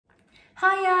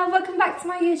Hiya, welcome back to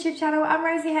my YouTube channel. I'm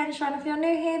Rosie Henshaw, and if you're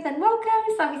new here, then welcome.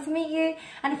 It's lovely to meet you.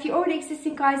 And if you're already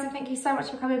existing, guys, then thank you so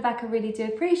much for coming back. I really do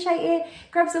appreciate it.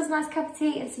 Grab yourselves a nice cup of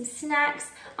tea and some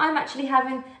snacks. I'm actually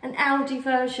having an Aldi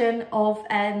version of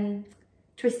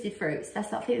twisted fruits. I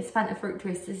think it's Fanta fruit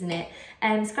twist, isn't it?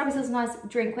 So grab yourselves a nice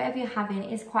drink, whatever you're having.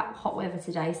 It is quite hot weather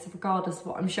today, so regardless of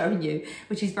what I'm showing you,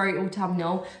 which is very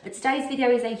autumnal. But today's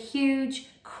video is a huge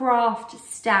craft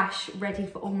stash ready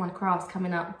for all my crafts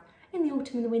coming up in the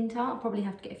autumn and the winter. I'll probably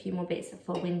have to get a few more bits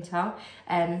for winter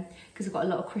because I've got a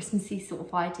lot of Christmassy sort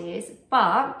of ideas.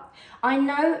 But I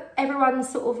know everyone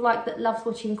sort of like that loves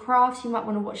watching crafts. You might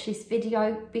want to watch this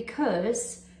video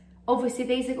because obviously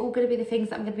these are all going to be the things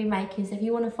that I'm going to be making. So if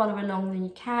you want to follow along, then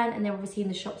you can, and they're obviously in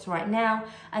the shops right now.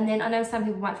 And then I know some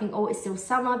people might think, oh, it's still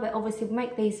summer, but obviously we'll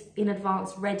make these in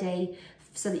advance ready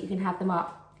so that you can have them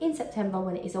up in September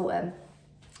when it is autumn.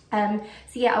 So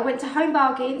yeah, I went to I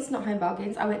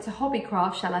went to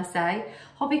Hobbycraft, shall I say.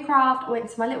 Hobbycraft, I went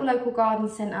to my little local garden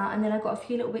centre, and then I got a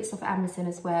few little bits off Amazon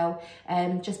as well,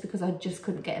 just because I just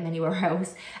couldn't get them anywhere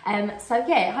else. So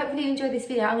yeah, hopefully you enjoyed this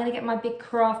video. I'm going to get my big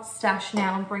craft stash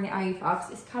now and bring it over,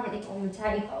 because it's currently on the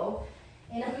table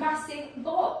in a massive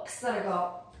box that I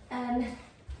got.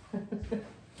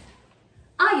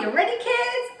 Are you ready,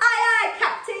 kids? Aye, aye,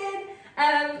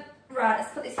 Captain. Right,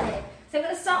 let's put this here. So I'm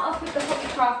going to start off with the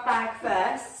Hobbycraft bag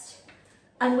first,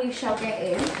 and we shall get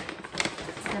in.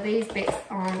 So these bits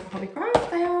are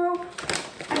Hobbycraft, they are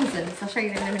Amazon, so I'll show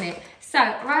you them in a minute. So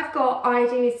I've got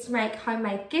ideas to make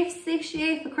homemade gifts this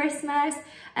year for Christmas,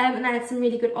 and they had some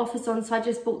really good offers on, so I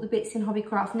just bought the bits in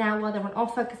Hobbycraft now while they're on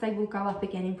offer, because they will go up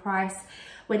again in price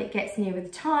when it gets nearer the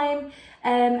time.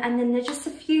 And then there's just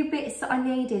a few bits that I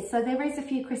needed. So there is a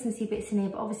few Christmassy bits in here,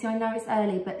 but obviously I know it's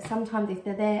early, but sometimes if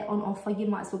they're there on offer, you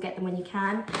might as well get them when you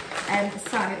can.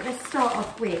 So let's start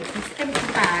off with this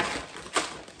empty bag,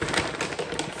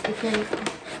 so we can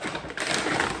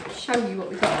show you what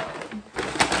we got.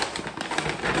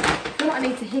 I feel like I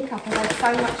need to hiccup, I've had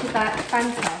so much of that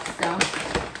Fanta stuff.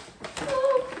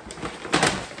 Oh.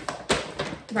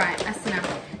 Right, that's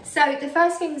enough. So the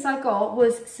first things I got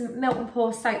was some melt and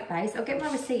pour soap base. I'll get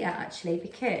my receipt out actually,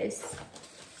 because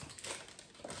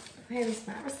where is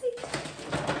my receipt?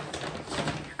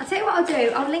 I'll tell you what I'll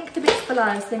do. I'll link the bits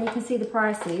below so then you can see the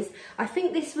prices. I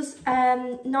think this was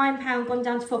 £9 gone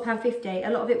down to £4.50. A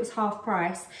lot of it was half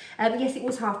price. Yes, it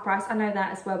was half price. I know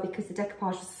that as well because the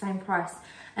Decopauge was the same price.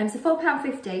 So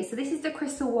 £4.50. So this is the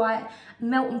Crystal White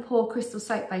Melt and Pour Crystal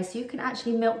Soap Base. So you can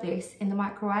actually melt this in the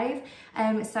microwave.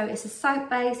 So it's a soap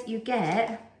base. You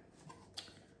get,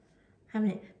 how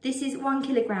many? This is 1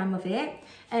 kilogram of it.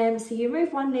 So you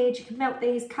remove one lid, you can melt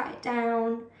these, cut it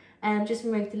down, just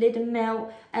remove the lid and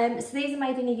melt. So these are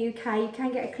made in the UK. You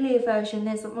can get a clear version.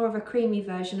 There's more of a creamy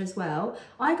version as well.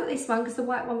 I got this one because the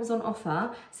white one was on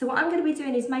offer. So what I'm going to be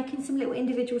doing is making some little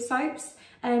individual soaps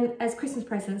as Christmas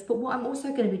presents. But what I'm also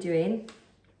going to be doing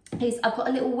is I've got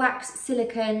a little wax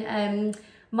silicone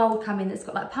mould coming that's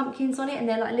got like pumpkins on it, and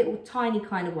they're like little tiny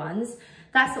kind of ones.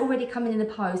 That's already coming in the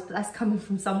post, but that's coming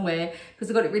from somewhere because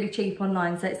I got it really cheap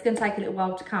online. So it's going to take a little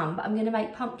while to come. But I'm going to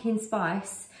make pumpkin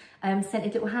spice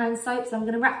scented little hand soaps. I'm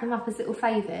going to wrap them up as little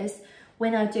favours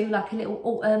when I do like a little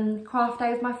autumn craft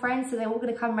day with my friends. So they're all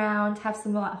going to come round, have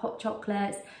some like hot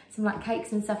chocolates, some like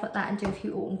cakes and stuff like that, and do a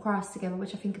few autumn crafts together,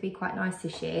 which I think would be quite nice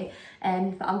this year.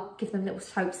 But I'll give them little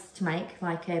soaps to make,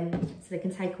 like so they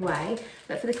can take away.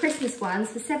 But for the Christmas ones,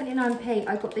 for 79p,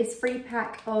 I got this free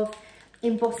pack of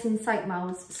embossing soap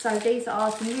molds. So these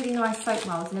are some really nice soap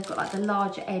molds, and they've got like the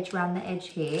larger edge around the edge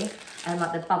here, and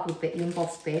like the bubbled bit, the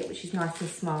embossed bit, which is nice and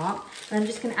smart. And I'm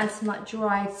just going to add some like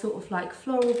dried sort of like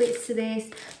floral bits to this,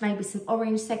 maybe some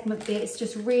orange segment bits,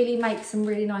 just really make some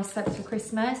really nice soaps for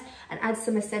Christmas, and add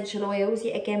some essential oils.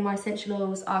 Yet again, my essential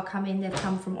oils are coming, they've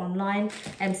come from online,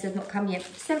 so they've not come yet.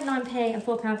 79p and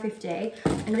 £4.50.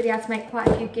 I'm going to be able to make quite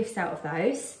a few gifts out of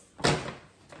those.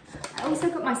 I also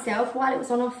got myself, while it was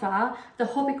on offer, the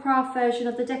Hobbycraft version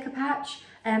of the Decopauge.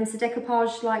 So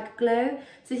Decopauge like glue.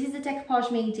 So this is the Decopauge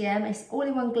medium. It's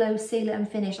all-in-one glue, sealer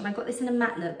and finish. And I got this in a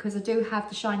matte look because I do have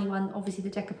the shiny one, obviously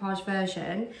the Decopauge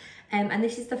version. And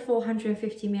this is the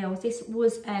 450ml. This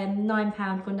was £9,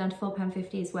 gone down to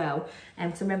 £4.50 as well.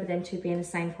 So remember them two being the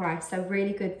same price. So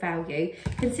really good value.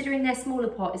 Considering their smaller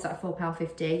pot is like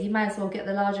 £4.50, you may as well get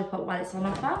the larger pot while it's on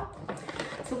offer.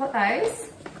 So I got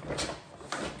those.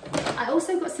 I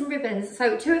also got some ribbons.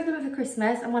 So 2 of them are for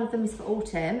Christmas and 1 of them is for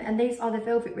autumn, and these are the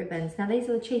velvet ribbons. Now these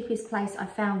are the cheapest place I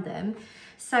found them.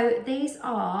 So these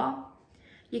are,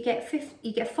 you get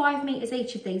 5 meters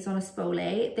each of these on a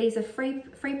spoolie. These are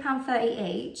 £3.30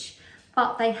 each,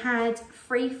 but they had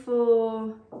 3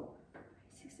 for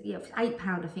yeah, £8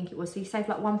 I think it was, so you save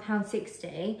like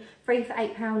 £1.60, 3 for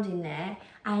 £8 in there.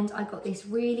 And I got this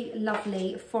really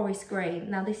lovely forest green.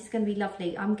 Now this is going to be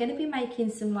lovely. I'm going to be making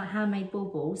some like handmade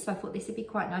baubles, so I thought this would be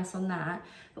quite nice on that,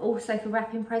 but also for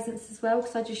wrapping presents as well,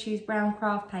 because I just use brown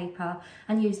craft paper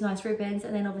and use nice ribbons,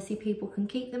 and then obviously people can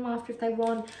keep them after if they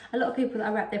want. A lot of people that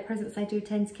I wrap their presents, they do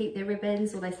tend to keep their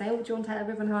ribbons, or they say, oh, do you want to take that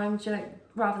ribbon home? Do you know,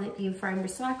 rather than it being thrown,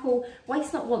 recycle,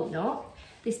 waste not, want not.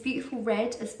 This beautiful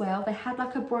red as well. They had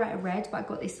like a brighter red, but I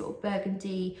got this sort of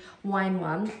burgundy wine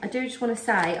one. I do just want to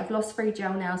say, I've lost 3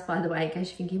 gel nails, by the way, in case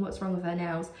you're thinking, what's wrong with her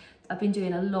nails? I've been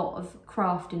doing a lot of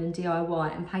crafting and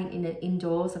DIY and painting it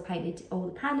indoors. I painted all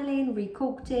the panelling,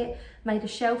 recorked it, made a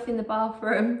shelf in the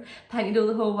bathroom, painted all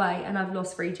the hallway, and I've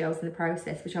lost 3 gels in the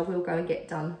process, which I will go and get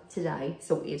done today,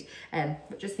 sorted.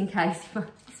 But just in case,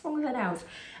 what's wrong with her nails?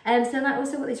 So then I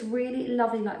also got this really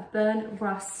lovely like burnt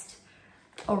rust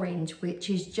orange, which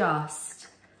is just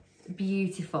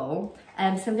beautiful. So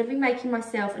I'm going to be making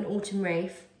myself an autumn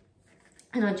wreath,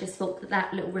 and I just thought that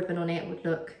that little ribbon on it would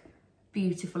look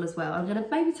beautiful as well. I'm going to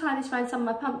maybe tie this around some of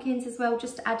my pumpkins as well,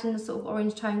 just to add in the sort of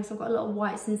orange tone, so I've got a lot of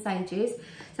whites and sages,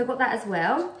 so I've got that as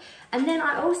well. And then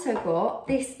I also got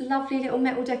this lovely little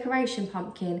metal decoration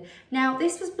pumpkin. Now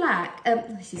this was black,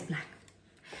 this is black.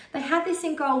 They had this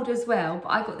in gold as well, but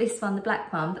I got this one, the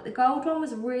black one, but the gold one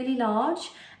was really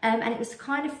large, and it was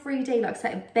kind of 3D, like so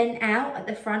it bent out at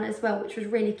the front as well, which was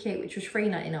really cute, which was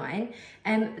 $3.99.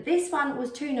 But this one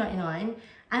was $2.99,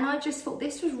 and I just thought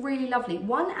this was really lovely.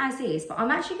 One as is, but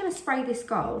I'm actually going to spray this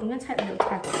gold. I'm going to take the little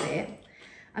tag off it.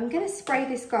 I'm going to spray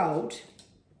this gold,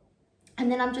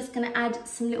 and then I'm just going to add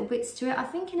some little bits to it. I'm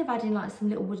thinking of adding like some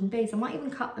little wooden beads. I might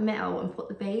even cut the metal and put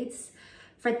the beads,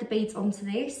 thread the beads onto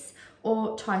this,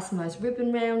 or tie some nice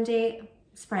ribbon around it,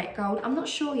 spray it gold. I'm not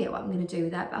sure yet what I'm going to do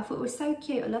with that, but I thought it was so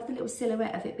cute. I love the little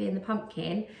silhouette of it being the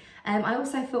pumpkin. I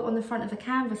also thought on the front of a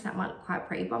canvas that might look quite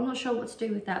pretty, but I'm not sure what to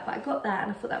do with that. But I got that,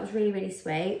 and I thought that was really, really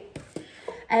sweet.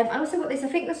 I also got this, I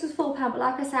think this was £4, but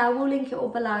like I say, I will link it all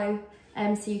below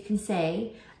so you can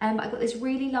see. But I got this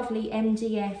really lovely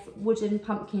MDF wooden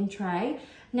pumpkin tray.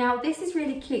 Now this is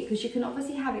really cute because you can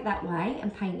obviously have it that way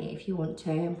and paint it if you want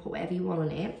to and put whatever you want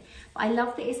on it. But I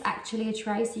love that it's actually a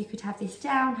tray, so you could have this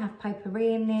down, have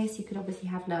potpourri in this. You could obviously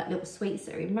have like little sweets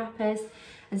that are in wrappers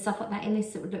and stuff like that in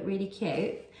this that would look really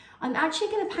cute. I'm actually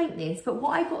going to paint this, but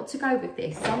what I got to go with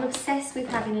this, so I'm obsessed with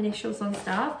having initials on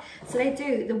stuff. So they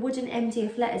do the wooden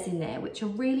MDF letters in there, which are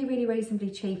really, really reasonably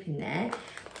cheap in there.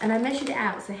 And I measured it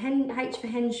out, so H for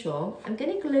Henshaw. I'm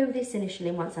going to glue this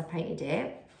initially once I've painted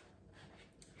it.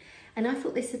 And I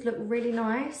thought this would look really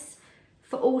nice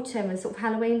for autumn and sort of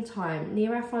Halloween time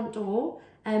near our front door.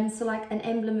 So like an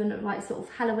emblem of like sort of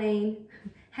Halloween,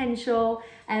 Henshaw,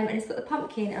 and it's got the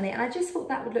pumpkin on it. And I just thought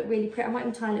that would look really pretty. I might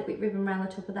even tie a little bit of ribbon around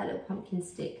the top of that little pumpkin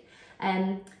stick.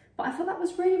 But I thought that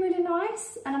was really, really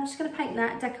nice. And I'm just going to paint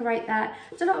that, decorate that.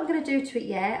 I don't know what I'm going to do to it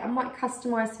yet. I might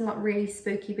customise some like really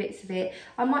spooky bits of it.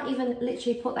 I might even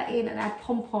literally put that in and add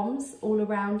pom-poms all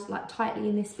around like tightly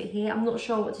in this bit here. I'm not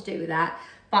sure what to do with that.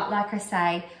 But like I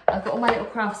say, I've got all my little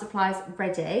craft supplies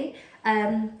ready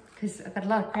because I've got a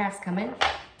lot of crafts coming.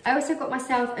 I also got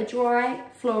myself a dry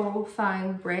floral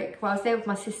foam brick. Well, I was there with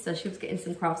my sister. She was getting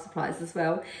some craft supplies as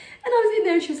well. And I was in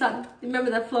there and she was like, remember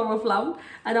that floral foam?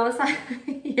 And I was like,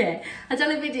 yeah. I'd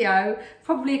done a video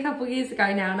probably a couple of years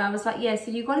ago now. And I was like, yeah,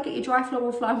 so you've got to get your dry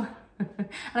floral foam. And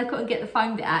I couldn't get the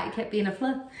foam bit out. It kept being a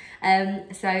fluff.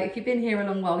 So if you've been here a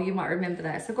long while, you might remember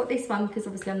that. So I got this one because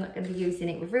obviously I'm not going to be using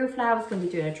it with real flowers. I'm going to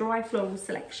be doing a dry floral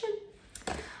selection.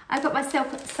 I got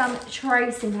myself some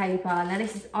tracing paper. Now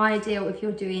this is ideal if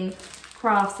you're doing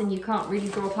crafts and you can't really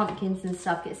draw pumpkins and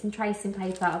stuff. Get some tracing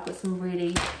paper. I've got some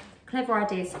really clever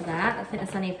ideas for that. I think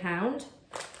that's only £1.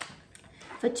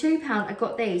 For £2, I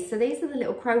got these. So these are the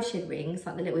little crochet rings,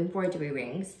 like the little embroidery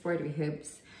rings, embroidery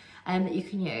hoops that you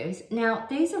can use. Now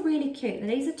these are really cute. Now,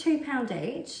 these are £2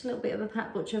 each. A little bit of a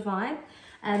Pat Butcher vibe.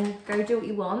 Go do what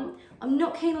you want. I'm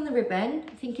not keen on the ribbon.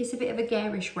 I think it's a bit of a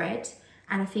garish red.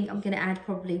 And I think I'm going to add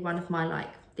probably one of my like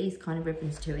these kind of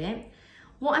ribbons to it.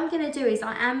 What I'm going to do is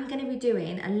I am going to be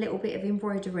doing a little bit of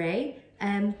embroidery.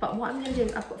 But what I'm going to do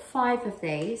is I've got 5 of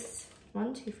these.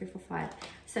 1, 2, 3, 4, 5.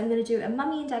 So I'm going to do a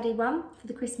mummy and daddy one for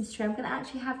the Christmas tree. I'm going to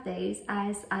actually have these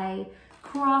as a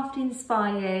craft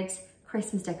inspired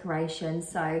Christmas decoration.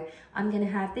 So I'm going to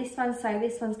have this one. So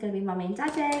this one's going to be mummy and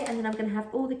daddy. And then I'm going to have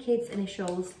all the kids'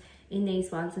 initials in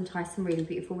these ones and tie some really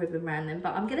beautiful ribbon around them.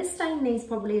 But I'm going to stain these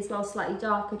probably as well slightly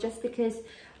darker, just because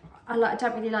I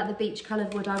don't really like the beach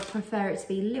coloured wood. I prefer it to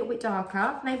be a little bit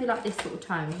darker, maybe like this sort of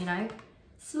tone, you know,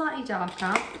 slightly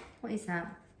darker. What is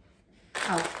that?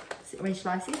 Oh, it's orange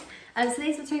slices. So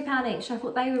these were £2 each. So I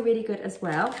thought they were really good as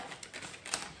well.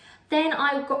 Then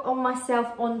I got on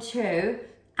myself onto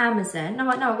Amazon. No,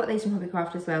 I got these from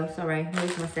Hobbycraft as well. Sorry, I'm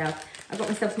losing myself. I got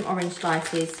myself some orange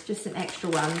slices, just some extra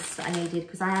ones that I needed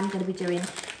because I am going to be doing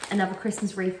another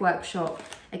Christmas wreath workshop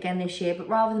again this year. But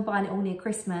rather than buying it all near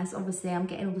Christmas, obviously I'm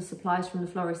getting all the supplies from the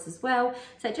florist as well.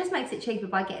 So it just makes it cheaper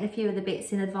by getting a few of the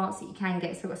bits in advance that you can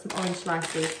get. So I've got some orange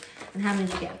slices. And how many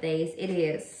did you get of these? It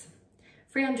is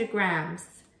 300 grams.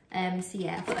 So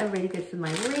yeah, I thought they were really good for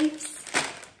my wreaths.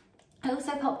 I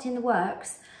also popped in the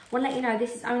works. I want to let you know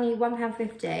this is only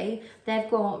 £1.50. They've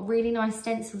got really nice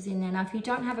stencils in there. Now, if you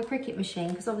don't have a Cricut machine,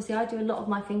 because obviously I do a lot of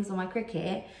my things on my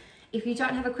Cricut, if you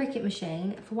don't have a Cricut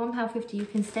machine, for £1.50 you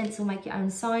can stencil, make your own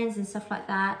signs and stuff like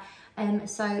that.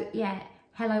 So yeah,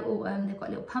 Hello Autumn, they've got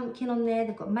a little pumpkin on there,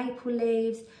 they've got maple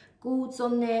leaves, gourds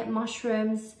on there,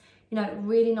 mushrooms, you know,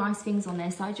 really nice things on there.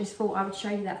 So I just thought I would show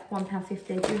you that for £1.50.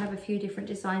 They do have a few different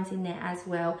designs in there as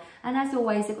well. And as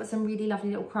always, they've got some really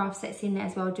lovely little craft sets in there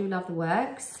as well. I do love the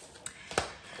works.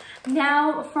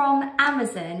 Now from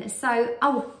Amazon. So,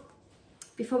 oh,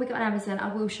 before we go on Amazon, I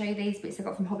will show you these bits I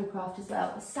got from Hobbycraft as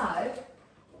well. So,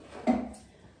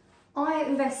 I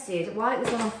invested, while it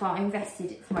was on offer, I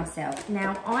invested for myself.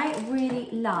 Now, I really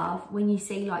love when you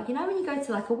see, like, you know, when you go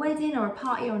to like a wedding or a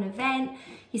party or an event,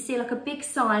 you see like a big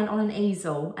sign on an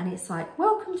easel and it's like,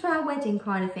 welcome to our wedding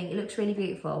kind of thing. It looks really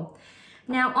beautiful.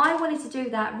 Now, I wanted to do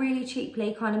that really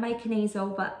cheaply, kind of make an easel,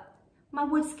 but my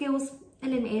wood skills are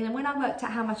limited. And when I worked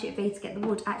out how much it'd be to get the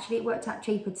wood, actually it worked out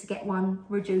cheaper to get one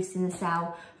reduced in the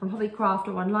sale from Hobbycraft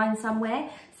or online somewhere.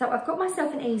 So I've got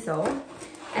myself an easel.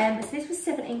 So this was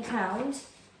 £17,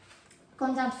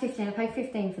 gone down to 15. I paid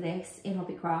 15 for this in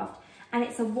Hobbycraft, and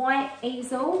it's a white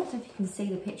easel. I don't know if you can see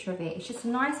the picture of it. It's just a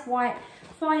nice white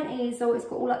fine easel. It's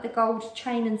got all like the gold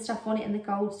chain and stuff on it and the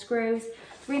gold screws.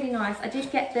 It's really nice. I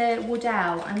did get the wood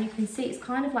out, and you can see it's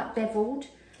kind of like beveled.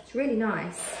 It's really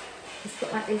nice. It's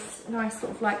got like this nice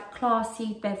sort of like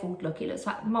classy beveled look. It looks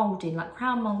like moulding, like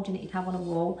crown moulding that you'd have on a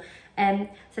wall. So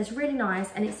it's really nice,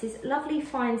 and it's this lovely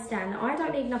fine stand. Now, I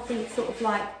don't need nothing sort of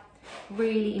like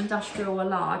really industrial or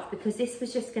large because this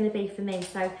was just going to be for me.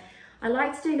 So I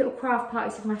like to do little craft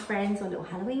parties with my friends or little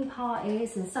Halloween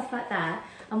parties and stuff like that.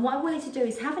 And what I wanted to do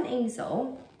is have an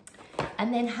easel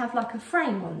and then have like a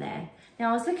frame on there.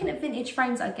 Now, I was looking at vintage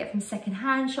frames I'd get from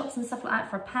second-hand shops and stuff like that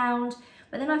for £1.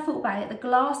 But then I thought about it, the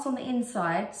glass on the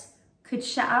inside could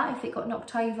shatter if it got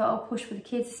knocked over or pushed with the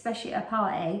kids, especially at a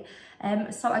party.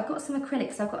 So I got some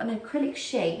acrylics. So I've got an acrylic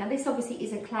sheet. Now this obviously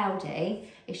isn't cloudy.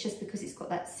 It's just because it's got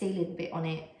that sealing bit on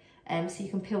it. So you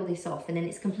can peel this off and then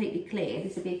it's completely clear.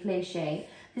 This would be a clear sheet.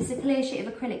 This is a clear sheet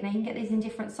of acrylic. Now you can get these in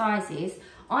different sizes.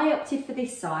 I opted for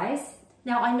this size.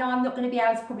 Now I know I'm not going to be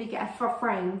able to probably get a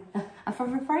frame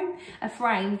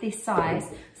this size.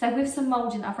 So with some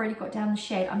moulding I've already got down the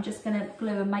shed, I'm just going to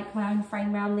glue and make my own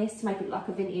frame around this to make it like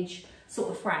a vintage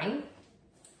sort of frame.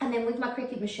 And then with my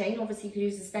Cricut machine, obviously you could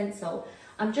use a stencil.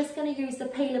 I'm just going to use the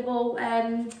peelable,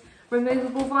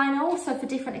 removable vinyl, so for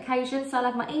different occasions. So I'll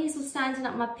have my easel standing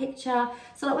up my picture.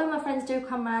 So like when my friends do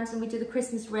come round and we do the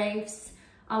Christmas wreaths,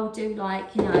 I'll do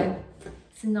like, you know,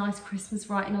 some nice Christmas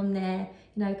writing on there.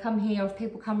 You know, come here, if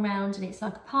people come round and it's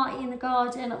like a party in the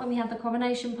garden, like when we had the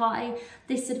coronation party,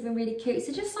 this would have been really cute.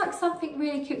 So just like something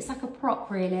really cute, it's like a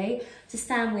prop really to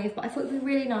stand with, but I thought it would be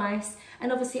really nice.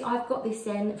 And obviously I've got this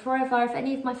in forever. If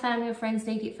any of my family or friends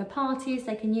need it for parties,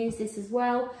 they can use this as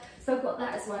well. So I've got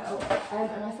that as well.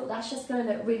 And I thought that's just going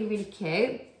to look really, really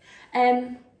cute.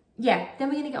 Yeah, then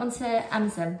we're going to get on to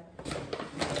Amazon.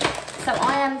 So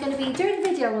I am going to be doing a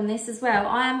video on this as well.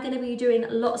 I am going to be doing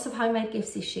lots of homemade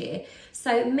gifts this year.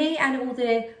 So me and all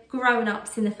the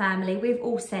grown-ups in the family, we've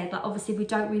all said, like, obviously we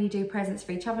don't really do presents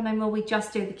for each other no more, we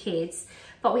just do the kids.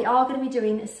 But we are going to be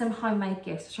doing some homemade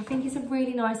gifts, which I think is a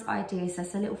really nice idea. So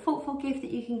it's a little thoughtful gift that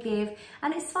you can give,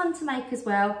 and it's fun to make as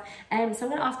well. So I'm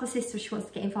going to ask my sister if she wants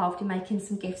to get involved in making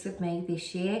some gifts with me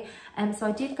this year. So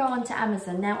I did go onto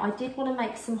Amazon. Now I did want to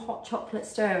make some hot chocolate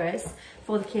stirrers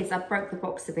for the kids. I broke the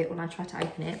box a bit when I tried to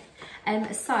open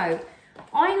it. So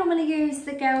I normally use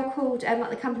the girl called, like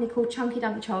the company called Chunky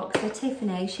Dunk Choc. So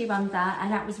Tiffany, she runs that,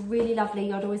 and that was really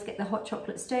lovely. I'd always get the hot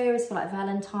chocolate stirrers for like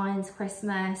Valentine's,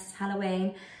 Christmas,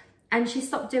 Halloween, and she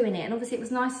stopped doing it. And obviously it was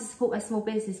nice to support her small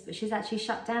business, but she's actually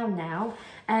shut down now.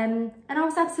 And I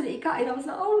was absolutely gutted. I was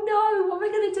like, oh no, what am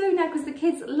I going to do now? Because the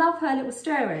kids love her little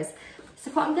stirrers.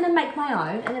 So I'm going to make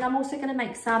my own, and then I'm also going to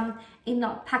make some in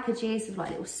like packages of like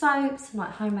little soaps and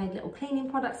like homemade little cleaning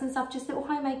products and stuff, just little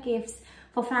homemade gifts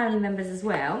for family members as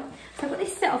well. So I've got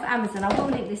this set off Amazon. I will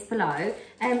link this below.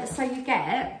 So you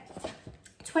get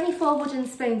 24 wooden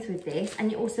spoons with this,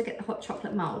 and you also get the hot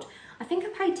chocolate mould. I think I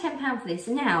paid £10 for this.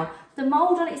 Now, the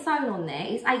mould on its own on there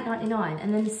is £8.99,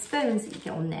 and then the spoons that you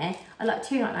get on there are like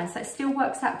 £2.99, so it still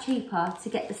works out cheaper to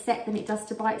get the set than it does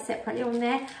to buy it separately on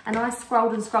there. And I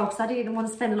scrolled and scrolled because I didn't want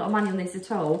to spend a lot of money on this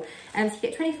at all. So you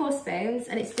get 24 spoons,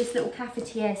 and it's this little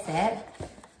cafetiere set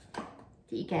that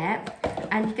you get,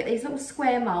 and you get these little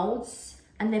square moulds,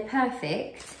 and they're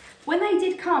perfect. When they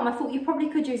did come, I thought you probably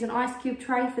could use an ice cube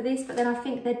tray for this, but then I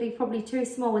think they'd be probably too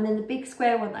small, and then the big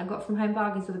square one that I got from Home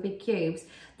Bargains with the big cubes,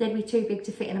 they'd be too big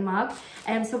to fit in a mug.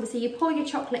 So obviously you pour your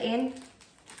chocolate in,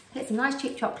 get some nice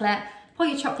cheap chocolate, pour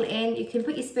your chocolate in, you can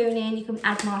put your spoon in, you can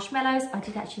add marshmallows. I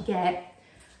did actually get,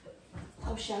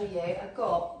 I'll show you, I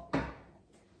got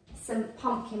some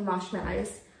pumpkin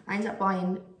marshmallows. I ended up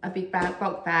buying a big bag,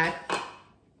 bulk bag,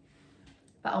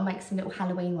 but I'll make some little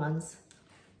Halloween ones.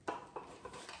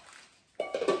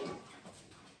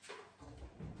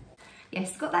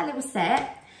 Yes, got that little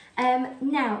set.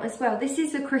 Now as well, this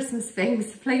is a Christmas thing,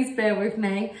 so please bear with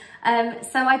me.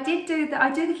 So I do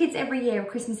the kids every year a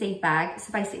Christmas Eve bag.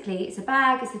 So basically it's a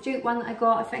bag, it's a Duke one that I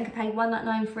got. I think I paid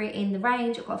 £1.99 for it in the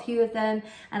range. I've got a few of them,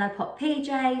 and I put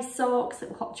PJs, socks,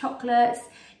 little hot chocolates,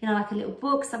 you know, like a little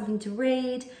book, something to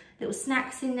read, little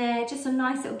snacks in there, just a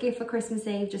nice little gift for Christmas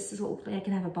Eve, just to sort of, they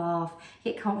can have a bath,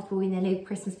 get comfortable in their new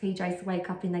Christmas PJs to wake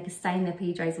up in, they can stay in their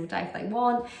PJs all day if they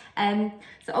want.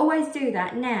 So always do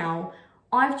that. Now,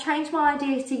 I've changed my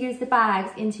idea to use the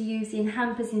bags into using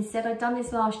hampers instead. I'd done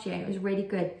this last year and it was really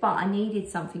good, but I needed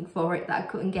something for it that I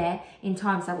couldn't get in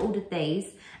time, so I've ordered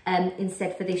these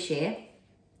instead for this year.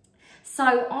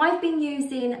 So I've been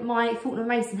using my Fortnum &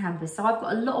 Mason hampers. So I've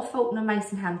got a lot of Fortnum &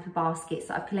 Mason hamper baskets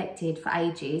that I've collected for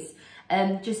ages,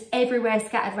 just everywhere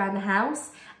scattered around the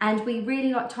house. And we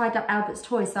really like tied up Albert's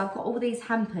toys. So I've got all these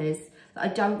hampers that I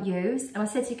don't use. And I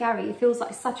said to Gary, it feels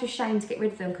like such a shame to get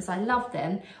rid of them because I love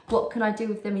them. What can I do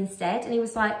with them instead? And he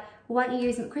was like, well, why don't you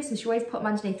use them at Christmas? You always put them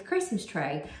underneath the Christmas tree.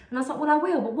 And I was like, well, I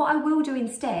will. But what I will do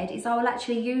instead is I will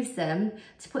actually use them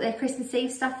to put their Christmas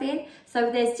Eve stuff in.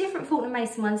 So there's different Fortnum &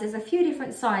 Mason ones. There's a few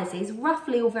different sizes,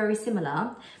 roughly all very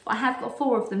similar. But I have got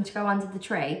 4 of them to go under the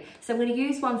tree. So I'm going to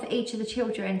use one for each of the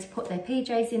children to put their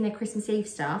PJs in, their Christmas Eve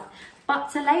stuff. But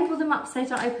to label them up so they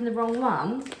don't open the wrong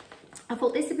one, I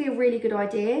thought this would be a really good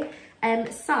idea.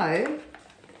 So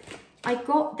I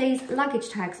got these luggage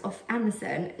tags off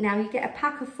Amazon. Now you get a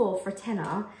pack of 4 for a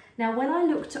tenner. Now when I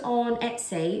looked on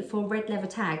Etsy for red leather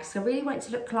tags, so I really wanted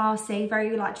to look classy,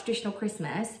 very like traditional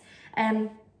Christmas,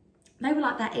 they were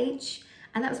like that each.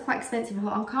 And that was quite expensive. I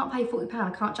thought, I can't pay £40, I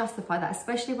can't justify that,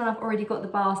 especially when I've already got the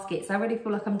baskets. I already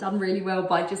feel like I'm done really well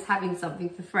by just having something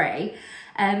for free.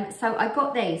 So I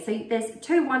got these. So there's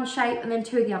 2 one shape and then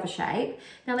 2 the other shape.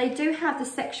 Now they do have the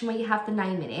section where you have the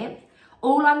name in it.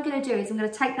 All I'm going to do is I'm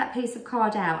going to take that piece of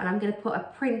card out and I'm going to put a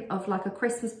print of like a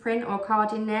Christmas print or a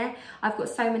card in there. I've got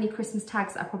so many Christmas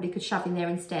tags that I probably could shove in there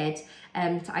instead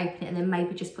to open it, and then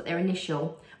maybe just put their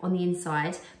initial on the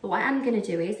inside. But what I am going to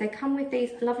do is they come with these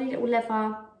lovely little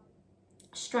leather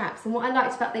straps, and what I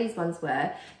liked about these ones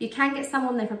were you can get some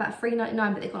on there for about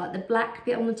 $3.99, but they've got like the black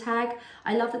bit on the tag.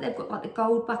 I love that they've got like the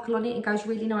gold buckle on it. It goes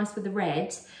really nice with the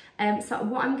red. So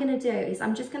what I'm going to do is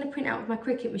I'm just going to print out with my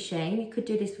Cricut machine. You could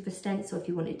do this with a stencil if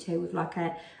you wanted to, with like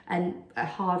a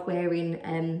hard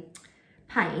wearing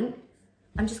paint.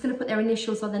 I'm just going to put their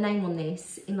initials or the name on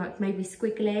this in like maybe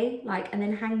squiggly, like, and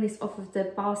then hang this off of the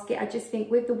basket. I just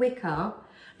think with the wicker,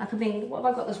 like, I mean, what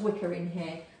have I got this wicker in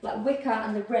here? Like wicker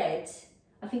and the red,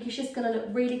 I think it's just going to look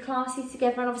really classy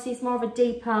together, and obviously it's more of a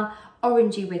deeper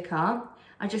orangey wicker.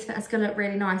 I just think it's going to look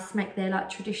really nice to make their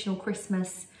like traditional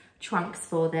Christmas trunks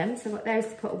for them. So I've got those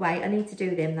to put away. I need to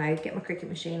do them though, get my Cricut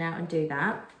machine out and do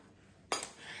that.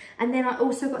 And then I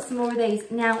also got some more of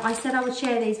these. Now, I said I would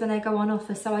share these when they go on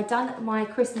offer. So I've done my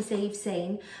Christmas Eve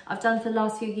scene. I've done for the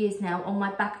last few years now on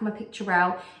my back of my picture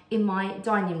rail in my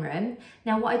dining room.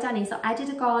 Now, what I've done is I added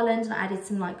a garland and I added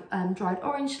some like dried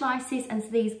orange slices and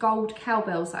these gold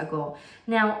cowbells that I got.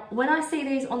 Now, when I see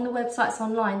these on the websites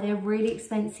online, they're really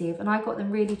expensive, and I got them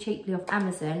really cheaply off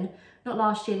Amazon. Not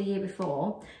last year, the year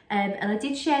before. And I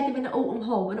did share them in the autumn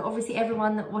haul, and obviously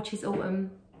everyone that watches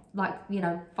autumn, like, you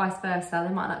know, vice versa,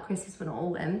 they might like Christmas but not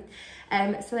autumn.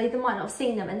 So they might not have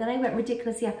seen them, and then they went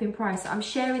ridiculously up in price. So I'm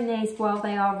sharing these while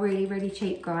they are really, really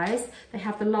cheap, guys. They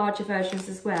have the larger versions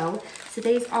as well. So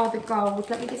these are the gold,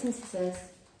 let me get some scissors.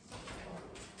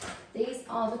 These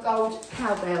are the gold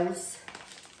cowbells.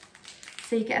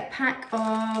 So you get a pack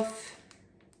of,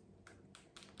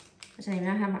 I don't even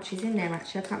know how much is in there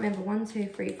actually, I can't remember. 1, 2,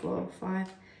 3, 4, 5,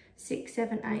 6,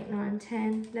 7, 8, 9,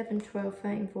 10, 11, 12,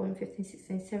 13, 14, 15,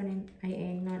 16, 17,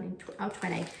 18, 19,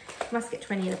 20. You must get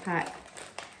 20 in a pack.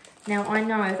 Now I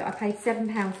know that I paid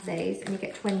 £7 for these and you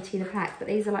get 20 in a pack, but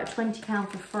these are like £20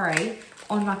 for free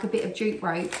on like a bit of jute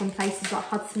rope from places like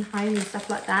Hudson Home and stuff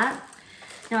like that.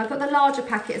 Now I've got the larger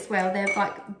packet as well. They're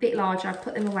like a bit larger. I've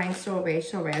put them away in storage.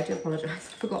 Sorry, I do apologise.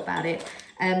 I forgot about it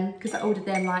because I ordered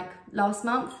them like last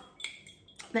month.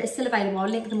 But it's still available. I'll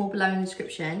link them all below in the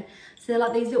description. So they're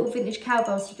like these little vintage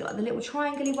cowbells. You get like the little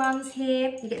triangle-y ones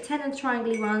here. You get 10 of the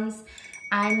triangle-y ones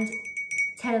and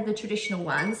 10 of the traditional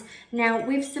ones. Now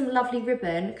with some lovely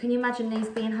ribbon, can you imagine these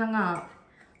being hung up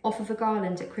off of a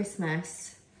garland at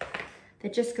Christmas?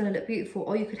 They're just going to look beautiful.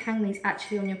 Or you could hang these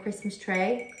actually on your Christmas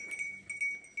tree.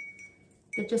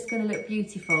 They're just going to look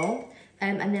beautiful.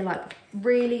 And they're like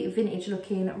really vintage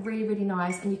looking, really, really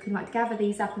nice. And you can like gather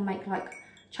these up and make like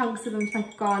chunks of them to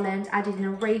make a garland, added in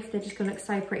a wreath. They're just going to look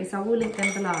so pretty. So I will link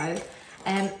them below.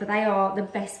 But they are the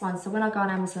best ones. So when I go on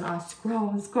Amazon, I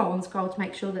scroll and scroll and scroll to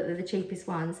make sure that they're the cheapest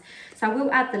ones. So I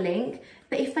will add the link.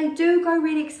 But if they do go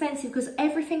really expensive, because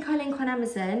everything I link on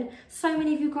Amazon, so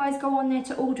many of you guys go on there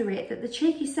to order it, that the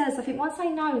cheeky sellers, I think once they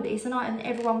know that it's an item that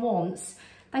everyone wants,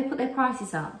 they put their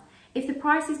prices up. If the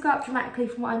prices go up dramatically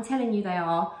from what I'm telling you they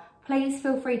are, please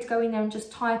feel free to go in there and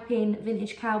just type in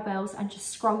vintage cowbells and just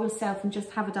scroll yourself and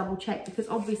just have a double check, because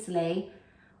obviously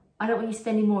I don't want you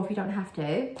spending more if you don't have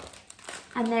to.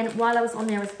 And then while I was on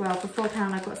there as well, for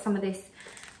 £4 I got some of this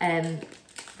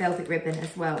velvet ribbon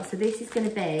as well. So this is going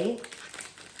to be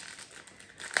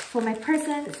for my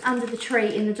presents under the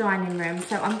tree in the dining room.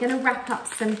 So I'm going to wrap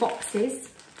up some boxes.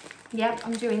 Yep,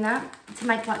 I'm doing that to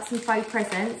make like some faux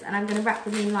presents, and I'm going to wrap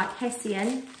them in like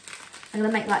Hessian. I'm going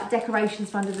to make like decorations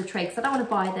for under the tree because I don't want to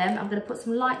buy them. I'm going to put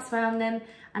some lights around them,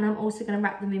 and I'm also going to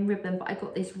wrap them in ribbon. But I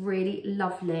got this really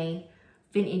lovely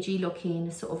vintagey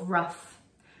looking sort of rough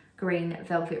green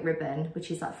velvet ribbon, which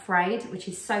is like frayed, which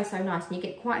is so, so nice. And you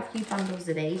get quite a few bundles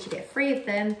of these. You get 3 of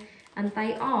them, and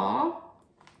they are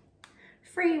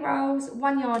 3 rolls,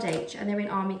 1 yard each, and they're in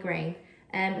army green.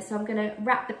 So I'm going to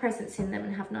wrap the presents in them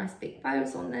and have nice big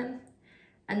bows on them,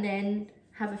 and then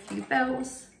have a few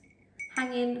bells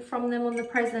hanging from them on the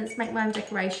presents, make my own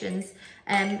decorations.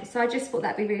 So I just thought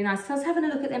that'd be really nice. So I was having a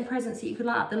look at them presents that you could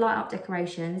light up, the light up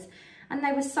decorations, and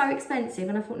they were so expensive.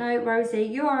 And I thought, no, Rosie,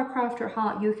 you are a crafter at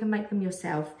heart. You can make them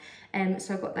yourself.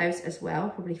 So I got those as well.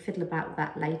 Probably fiddle about with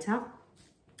that later.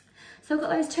 So I've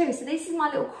got those too. So this is my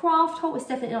little craft haul. It's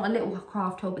definitely not a little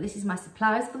craft haul, but this is my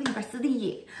supplies for the rest of the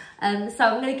year. So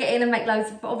I'm going to get in and make loads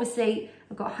of, but obviously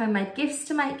I've got homemade gifts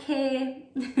to make here.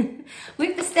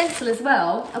 With the stencil as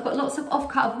well, I've got lots of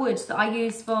off-cut of wood that I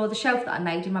use for the shelf that I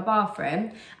made in my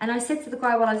bathroom. And I said to the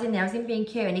guy while I was in there, I was in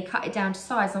B&Q, and he cut it down to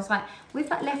size. And I was like, with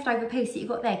that leftover piece that you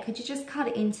got there, could you just cut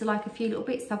it into like a few little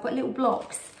bits? So I've got little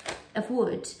blocks of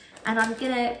wood, and I'm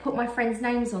gonna put my friends'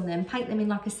 names on them, paint them in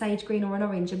like a sage green or an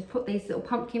orange, and put these little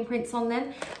pumpkin prints on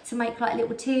them to make like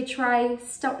little tear tray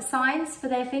signs for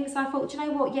their things. So I thought, do you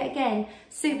know what, yet again,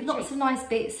 lots of nice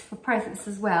bits for presents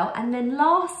as well. And then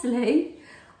lastly,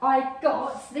 I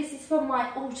got, this is for my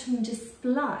autumn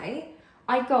display,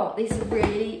 I got this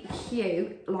really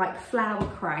cute like flower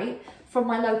crate from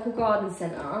my local garden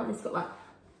centre. It's got like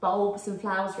bulbs and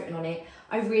flowers written on it.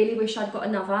 I really wish I'd got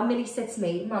another. Millie said to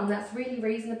me, Mum, that's really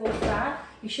reasonable for that.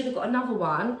 You should have got another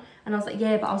one. And I was like,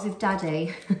 yeah, but I was with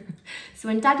Daddy. So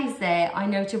when Daddy's there, I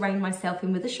know to rein myself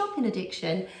in with a shopping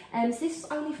addiction. So this is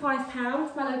only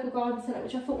 £5, my local garden centre,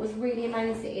 which I thought was really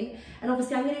amazing. And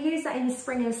obviously I'm going to use that in the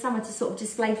spring and summer to sort of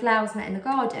display flowers and that in the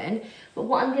garden. But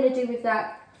what I'm going to do with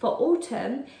that for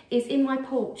autumn is in my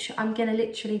porch, I'm gonna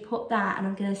literally put that, and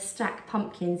I'm gonna stack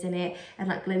pumpkins in it and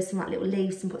like glue some like little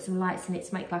leaves and put some lights in it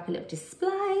to make like a little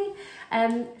display.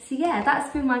 So yeah,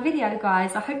 that's been my video,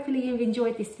 guys. Hopefully you've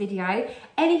enjoyed this video.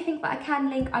 Anything that I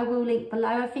can link, I will link below.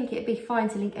 I think it'd be fine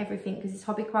to link everything because it's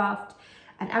Hobbycraft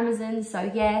and Amazon,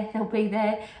 so yeah, they'll be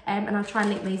there. And I'll try and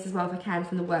link these as well if I can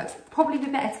from the works. Probably be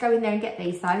better to go in there and get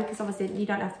these though, because obviously you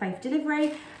don't have to pay for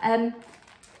delivery,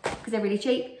 because they're really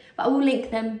cheap. But I will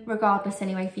link them regardless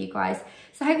anyway for you guys.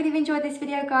 So I hope you've enjoyed this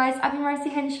video, guys. I've been Rosie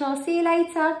Henshaw. See you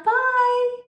later. Bye.